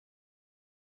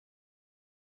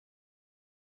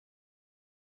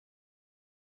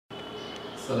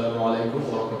Assalamu alaikum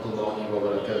wa rahmatullahi wa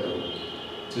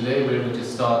barakatuh. Today we're going to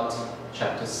start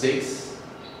chapter 6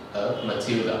 of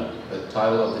Matilda. The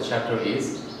title of the chapter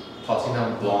is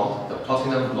Platinum Blonde, the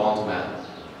Platinum Blonde Man.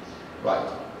 Right.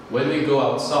 When we go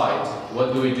outside,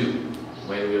 what do?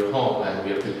 When we're home and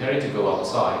we're preparing to go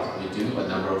outside, we do a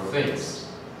number of things.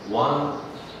 One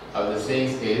of the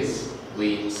things is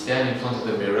we stand in front of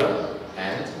the mirror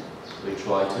and we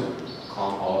try to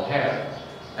comb our hair.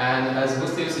 And as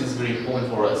Muslims, it's very important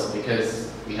for us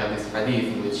because we have this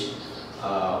hadith in which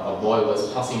a boy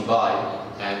was passing by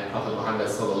and Prophet Muhammad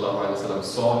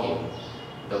saw him.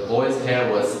 The boy's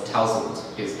hair was tousled,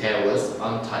 his hair was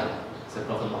untied. So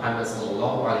Prophet Muhammad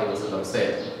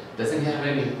said, doesn't he have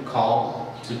any comb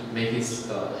to make his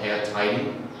hair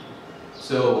tidy?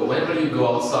 So whenever you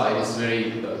go outside, it's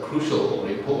very crucial or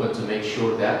important to make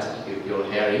sure that your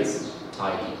hair is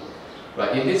tidy.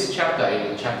 Right, in this chapter,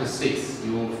 in chapter 6,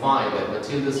 you will find that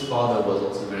Matilda's father was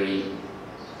also very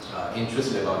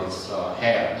interested about his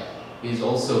hair. He's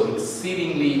also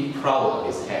exceedingly proud of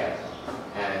his hair.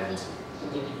 And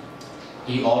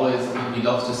he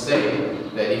loves to say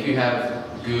that if you have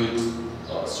good,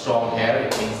 strong hair,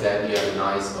 it means that you have a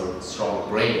nice or strong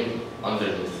brain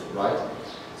underneath, right?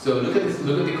 So look at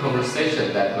the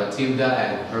conversation that Matilda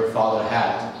and her father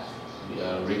had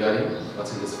regarding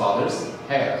Matilda's father's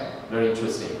hair. Very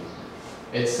interesting.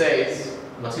 It says,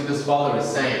 Matilda's father is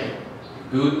saying,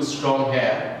 good strong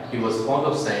hair, he was fond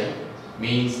of saying,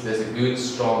 means there's a good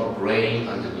strong brain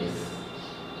underneath.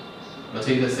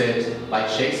 Matilda said, like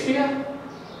Shakespeare?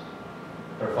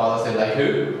 Her father said, like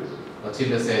who?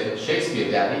 Matilda said, Shakespeare,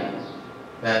 Daddy.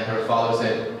 Then her father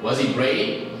said, was he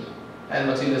brainy? And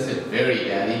Matilda said, very,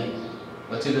 Daddy.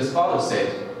 Matilda's father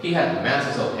said, he had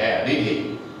masses of hair, did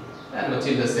he? And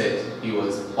Matilda said, he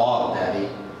was bald, Daddy.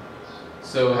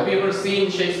 So, have you ever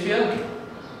seen Shakespeare?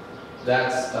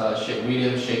 That's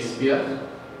William Shakespeare.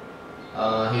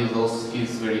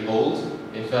 He's very old.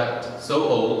 In fact, so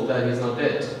old that he's not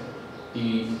dead.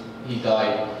 He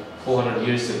died 400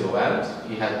 years ago and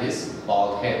he had this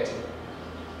bald head.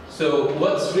 So,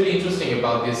 what's really interesting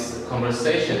about this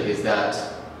conversation is that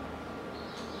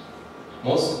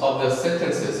most of the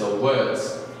sentences or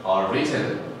words are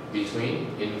written between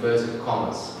inverted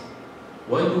commas.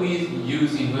 When do we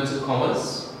use inverted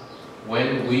commas?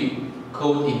 When we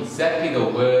quote exactly the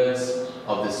words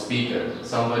of the speaker.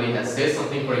 Somebody has said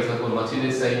something, for example, Matilda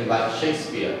is saying like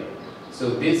Shakespeare.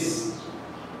 So this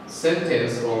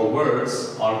sentence or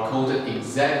words are quoted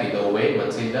exactly the way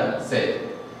Matilda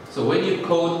said. So when you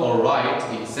quote or write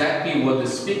exactly what the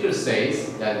speaker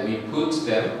says, then we put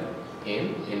them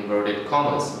in inverted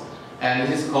commas. And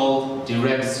this is called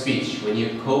direct speech. When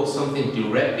you quote something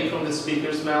directly from the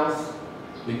speaker's mouth,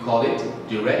 we call it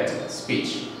direct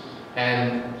speech.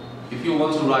 And if you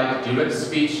want to write direct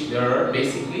speech, there are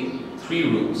basically 3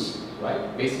 rules,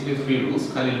 right? Basically 3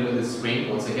 rules. Kindly look at the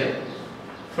screen once again.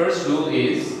 First rule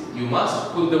is you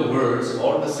must put the words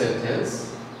or the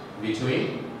sentence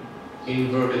between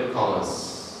inverted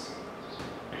commas.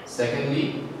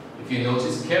 Secondly, if you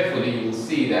notice carefully, you will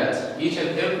see that each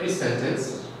and every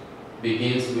sentence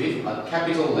begins with a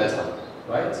capital letter.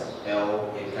 Right?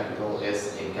 L in capital,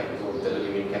 S in capital,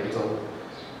 W in capital.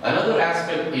 Another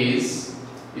aspect is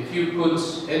if you put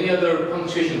any other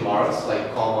punctuation marks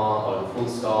like comma or full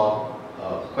stop,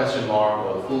 question mark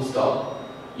or full stop,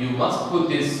 you must put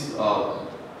these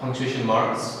punctuation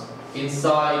marks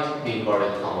inside the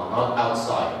inverted comma, not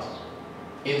outside.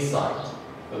 Inside.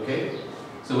 Okay?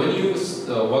 So when you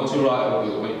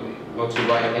want to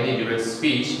write any direct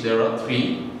speech, there are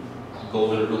 3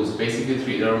 golden rules, basically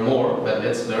 3. There are more, but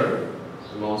let's learn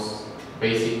the most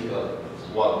basic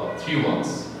 3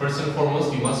 ones. First and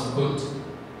foremost, you must put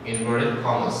inverted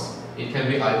commas. It can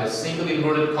be either single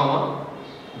inverted comma,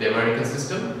 the American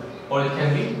system, or it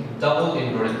can be double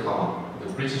inverted comma,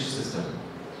 the British system.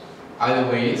 Either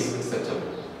way is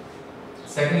acceptable.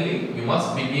 Secondly, you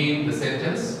must begin the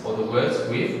sentence or the words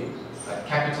with a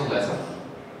capital letter.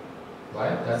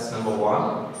 Right? That's number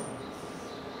 1.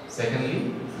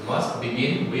 Secondly, you must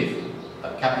begin with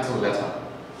a capital letter.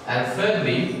 And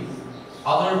thirdly,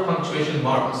 other punctuation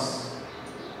marks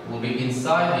will be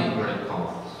inside the inverted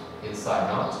comma. Inside,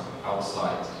 not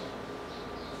outside.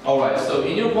 Alright, so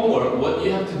in your homework, what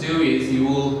you have to do is you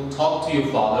will talk to your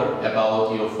father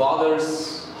about your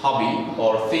father's hobby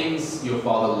or things your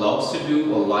father loves to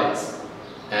do or likes,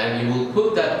 and you will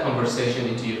put that conversation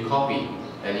into your copy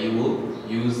and you will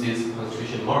use these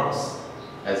punctuation marks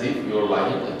as if you are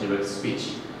writing a direct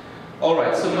speech.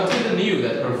 Alright, so Matilda knew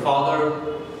that her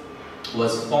father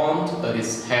was fond of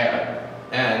his hair,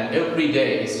 and every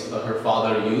day her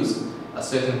father used a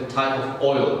certain type of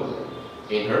oil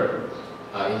in her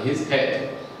in his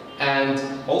head. And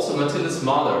also Matilda's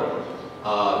mother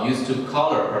used to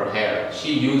color her hair.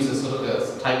 She used a sort of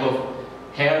a type of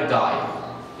hair dye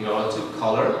in order to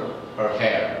color her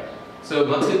hair. So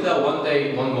Matilda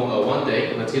one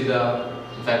morning,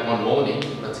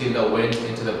 Matilda went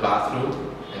into the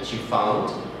bathroom and she found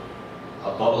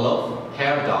a bottle of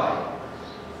hair dye.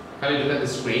 Can you look at the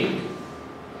screen?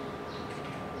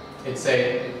 It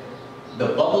said, the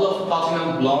bottle of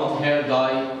platinum blonde hair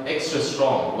dye extra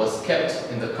strong was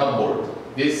kept in the cupboard.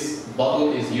 This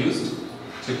bottle is used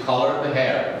to color the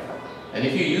hair. And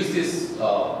if you use this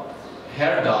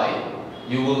hair dye,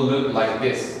 you will look like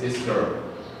this girl.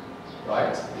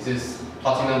 Right? This is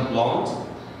platinum blonde.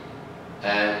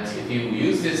 And if you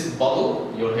use this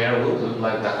bottle, your hair will look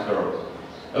like that girl.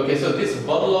 Okay, so this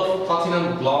bottle of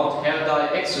platinum blonde hair dye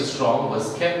extra strong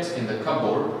was kept in the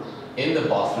cupboard in the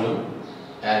bathroom,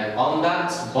 and on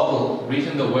that bottle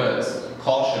written the words,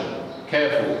 caution,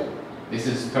 careful, this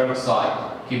is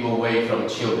peroxide, keep away from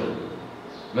children.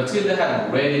 Matilda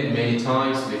had read it many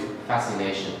times with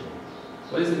fascination.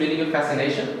 What is the meaning of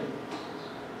fascination?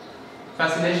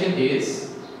 Fascination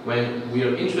is when we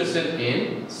are interested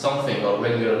in something, or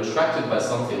when we are attracted by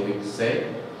something, we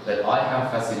say that I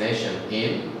have fascination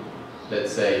in,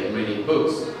 let's say, reading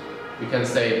books. We can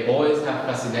say boys have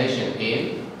fascination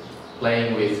in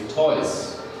playing with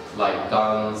toys like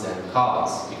guns and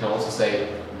cars. You can also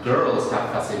say girls have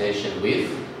fascination with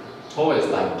toys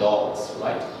like dogs,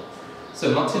 right?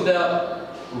 So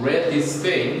Matilda read this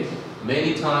thing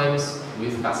many times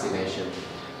with fascination.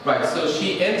 Right, so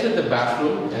she entered the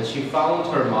bathroom and she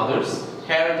found her mother's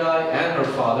hair dye and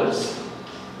her father's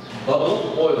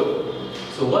bottle oil.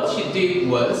 So what she did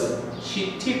was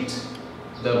she tipped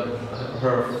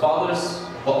her father's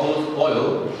bottle of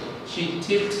oil, she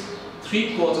tipped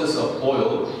 3/4 of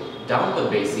oil down the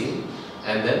basin,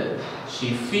 and then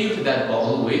she filled that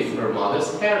bottle with her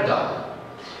mother's hair dye.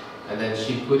 And then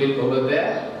she put it over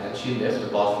there and she left the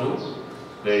bathroom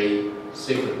very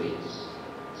secretly.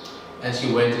 And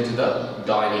she went into the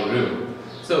dining room.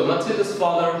 So Matilda's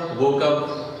father woke up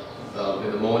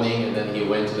in the morning, and then he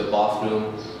went to the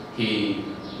bathroom. He,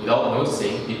 without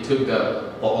noticing, he took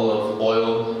the bottle of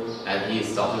oil and he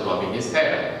started rubbing his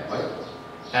hair, right?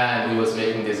 And he was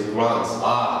making these grunts.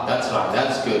 Ah, that's right,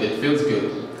 that's good, it feels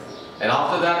good. And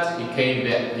after that, he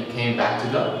came back to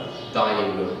the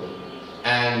dining room.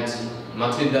 And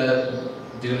Matilda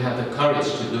didn't have the courage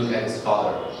to look at her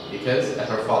father,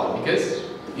 because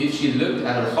if she looked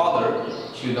at her father,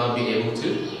 she would not be able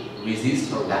to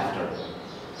resist her laughter.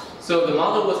 So the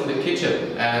mother was in the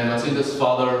kitchen, and Matilda's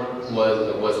father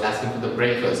was asking for the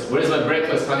breakfast. Where is my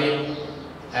breakfast, honey?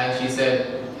 And she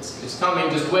said, it's coming,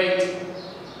 just wait.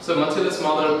 So Matilda's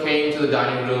mother came to the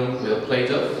dining room with a plate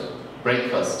of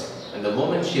breakfast. And the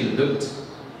moment she looked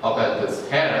up at the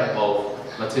hair of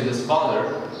Matilda's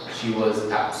father, she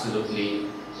was absolutely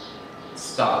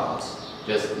stunned.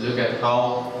 Just look at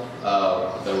how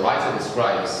the writer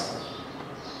describes.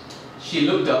 She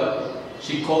looked up,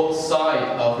 she caught sight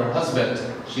of her husband,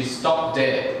 she stopped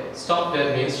dead. Stopped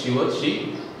dead means she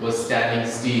was standing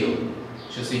still.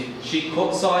 So see, she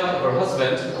caught sight of her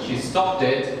husband, she stopped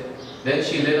dead, then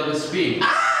she let out a scream.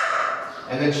 Ah!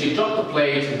 And then she dropped the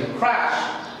plate with a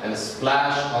crash and a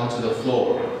splash onto the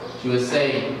floor. She was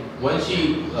saying, when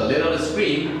she let out a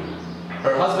scream,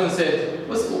 her husband said,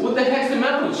 what the heck's the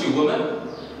matter with you, woman?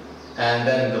 And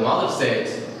then the mother said,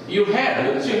 your hair,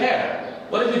 look at your hair.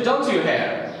 What have you done to your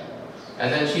hair?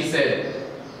 And then she said,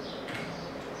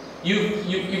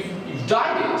 you've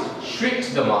dyed it,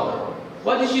 shrieked the mother.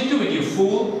 What did you do it, you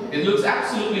fool? It looks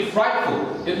absolutely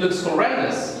frightful. It looks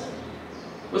horrendous.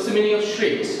 What's the meaning of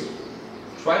shrieked?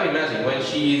 Try to imagine when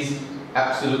she is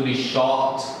absolutely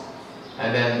shocked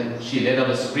and then she let out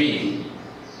a scream.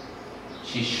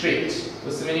 She shrieked.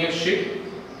 What's the meaning of shriek?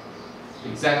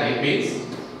 Exactly, it means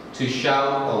to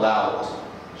shout aloud.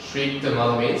 Shriek, the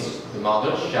mother means the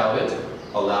mother shouted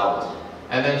aloud.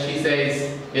 And then she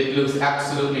says, it looks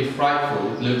absolutely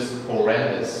frightful, it looks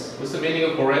horrendous. What's the meaning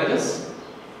of horrendous?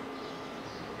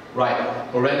 Right,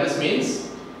 horrendous means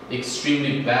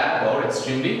extremely bad or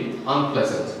extremely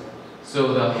unpleasant.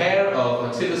 So the hair of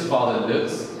Matilda's father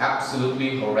looks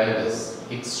absolutely horrendous,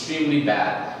 extremely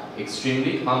bad,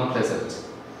 extremely unpleasant.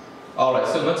 Alright,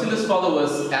 so Matilda's father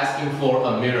was asking for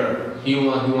a mirror. He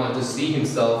wanted to see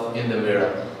himself in the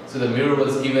mirror. So the mirror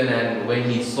was given, and when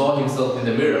he saw himself in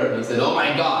the mirror, he said, oh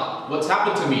my God, what's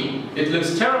happened to me? It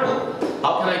looks terrible.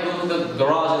 How can I go to the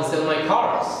garage and sell my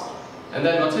cars? And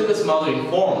then Matilda's mother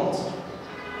informed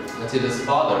Matilda's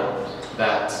father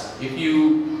that if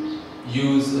you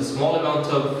use a small amount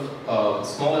of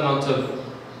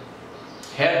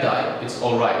hair dye, it's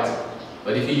all right.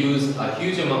 But if you use a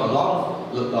huge amount, a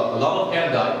lot of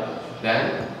hair dye,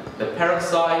 then the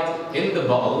peroxide in the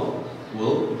bottle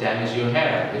will damage your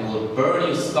hair. It will burn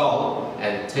your scalp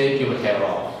and take your hair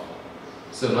off.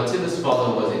 So Matilda's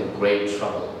father was in great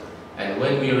trouble. And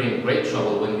when we are in great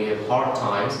trouble, when we have hard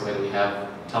times, when we have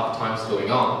tough times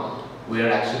going on, we are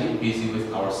actually busy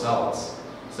with ourselves.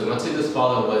 So Matilda's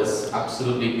father was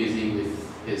absolutely busy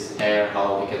with his hair,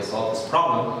 how he can solve this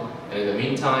problem. And in the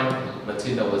meantime,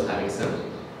 Matilda was having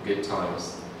some good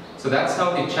times. So that's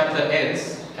how the chapter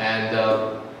ends. And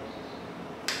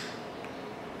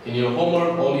in your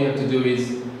homework, all you have to do is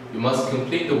you must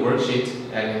complete the worksheet.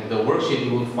 And in the worksheet,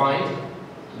 you will find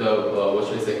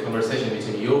the conversation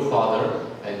between your father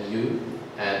and you,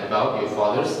 and about your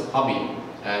father's hobby.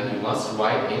 And you must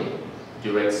write in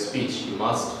direct speech. You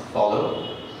must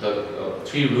follow the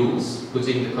 3 rules,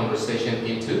 putting the conversation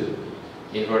into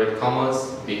inverted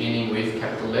commas, beginning with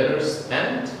capital letters,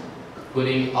 and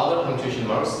putting other punctuation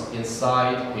marks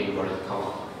inside the inverted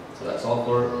comma. So that's all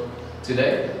for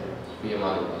today. Be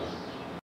amazed.